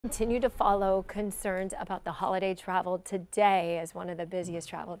Continue to follow concerns about the holiday travel. Today is one of the busiest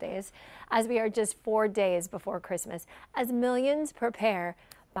travel days, as we are just 4 days before Christmas, as millions prepare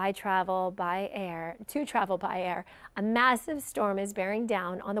to travel by air. A massive storm is bearing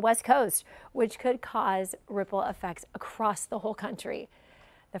down on the West Coast, which could cause ripple effects across the whole country.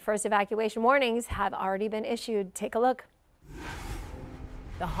 The first evacuation warnings have already been issued. Take a look.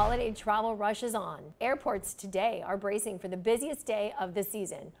 The holiday travel rush is on. Airports today are bracing for the busiest day of the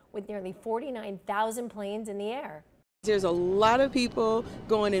season, with nearly 49,000 planes in the air. There's a lot of people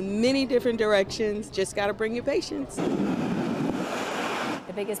going in many different directions. Just got to bring your patience.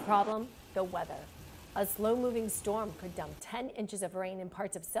 The biggest problem? The weather. A slow-moving storm could dump 10 inches of rain in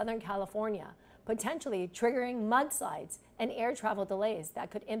parts of Southern California, potentially triggering mudslides and air travel delays that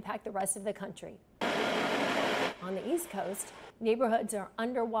could impact the rest of the country. On the East Coast, neighborhoods are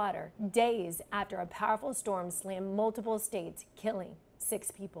underwater days after a powerful storm slammed multiple states, killing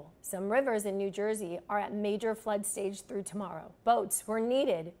 6 people. Some rivers in New Jersey are at major flood stage through tomorrow. Boats were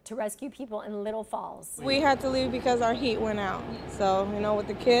needed to rescue people in Little Falls. We had to leave because our heat went out. So, with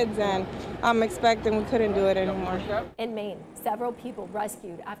the kids, and I'm expecting we couldn't do it anymore. In Maine, several people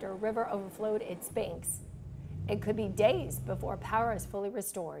rescued after a river overflowed its banks. It could be days before power is fully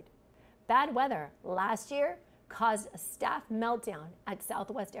restored. Bad weather last year caused a staff meltdown at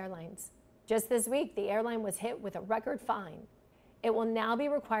Southwest Airlines. Just this week, the airline was hit with a record fine. It will now be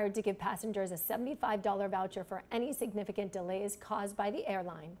required to give passengers a $75 voucher for any significant delays caused by the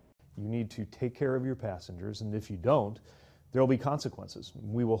airline. You need to take care of your passengers, and if you don't, there will be consequences.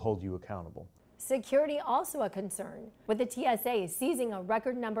 We will hold you accountable. Security also a concern, with the TSA seizing a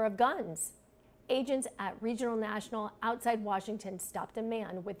record number of guns. Agents at Regional National outside Washington stopped a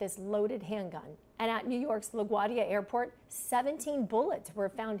man with this loaded handgun. And at New York's LaGuardia Airport, 17 bullets were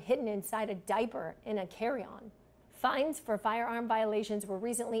found hidden inside a diaper in a carry-on. Fines for firearm violations were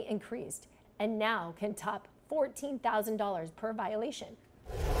recently increased and now can top $14,000 per violation.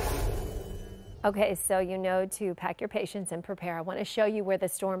 Okay, so to pack your patience and prepare. I want to show you where the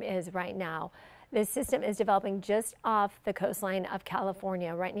storm is right now. This system is developing just off the coastline of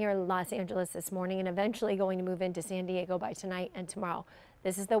California, right near Los Angeles this morning, and eventually going to move into San Diego by tonight and tomorrow.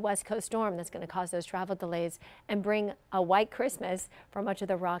 This is the West Coast storm that's going to cause those travel delays and bring a white Christmas for much of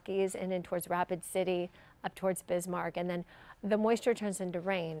the Rockies and in towards Rapid City, up towards Bismarck, and then the moisture turns into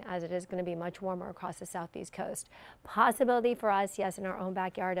rain, as it is going to be much warmer across the southeast coast. Possibility for us, yes, in our own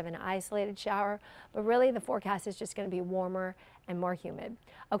backyard of an isolated shower, but really the forecast is just going to be warmer and more humid.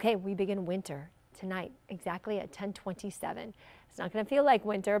 Okay, we begin winter tonight, exactly at 10:27. It's not going to feel like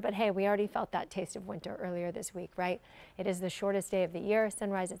winter, but hey, we already felt that taste of winter earlier this week, right? It is the shortest day of the year.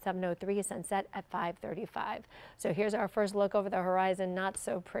 Sunrise at 7:03, sunset at 5:35. So here's our first look over the horizon. Not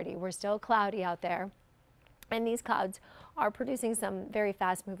so pretty. We're still cloudy out there. And these clouds are producing some very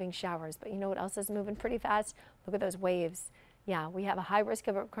fast-moving showers. But you know what else is moving pretty fast? Look at those waves. Yeah, we have a high risk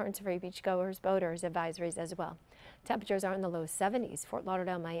of occurrence for beachgoers, boaters, advisories as well. Temperatures are in the low 70s. Fort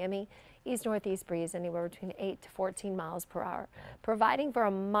Lauderdale, Miami, east-northeast breeze anywhere between 8 to 14 miles per hour, providing for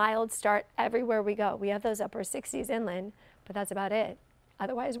a mild start everywhere we go. We have those upper 60s inland, but that's about it.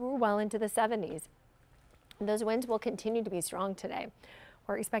 Otherwise, we're well into the 70s. And those winds will continue to be strong today.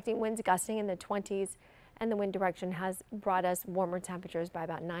 We're expecting winds gusting in the 20s. And the wind direction has brought us warmer temperatures by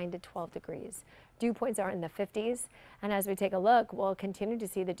about 9 to 12 degrees. Dew points are in the 50s, and as we take a look, we'll continue to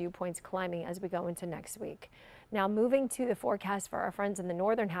see the dew points climbing as we go into next week. Now, moving to the forecast for our friends in the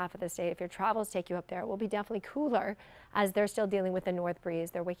northern half of the state, if your travels take you up there, it will be definitely cooler as they're still dealing with the north breeze.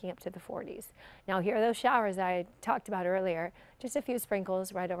 They're waking up to the 40s. Now, here are those showers I talked about earlier, just a few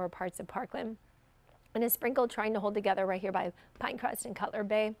sprinkles right over parts of Parkland, and a sprinkle trying to hold together right here by Pinecrest and Cutler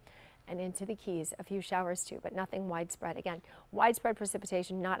Bay. And into the Keys, a few showers too, but nothing widespread. Again, widespread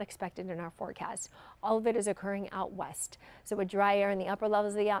precipitation not expected in our forecast. All of it is occurring out west. So with dry air in the upper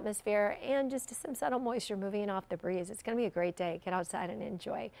levels of the atmosphere and just some subtle moisture moving in off the breeze, it's going to be a great day. Get outside and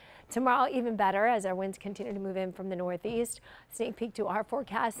enjoy. Tomorrow, even better as our winds continue to move in from the northeast. Sneak peek to our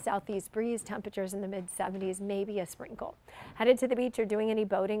forecast, southeast breeze, temperatures in the mid-70s, maybe a sprinkle. Headed to the beach or doing any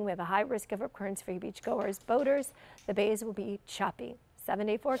boating, we have a high risk of occurrence for you beachgoers, boaters. The bays will be choppy.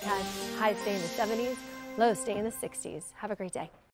 7-day forecast, highs stay in the 70s, lows stay in the 60s. Have a great day.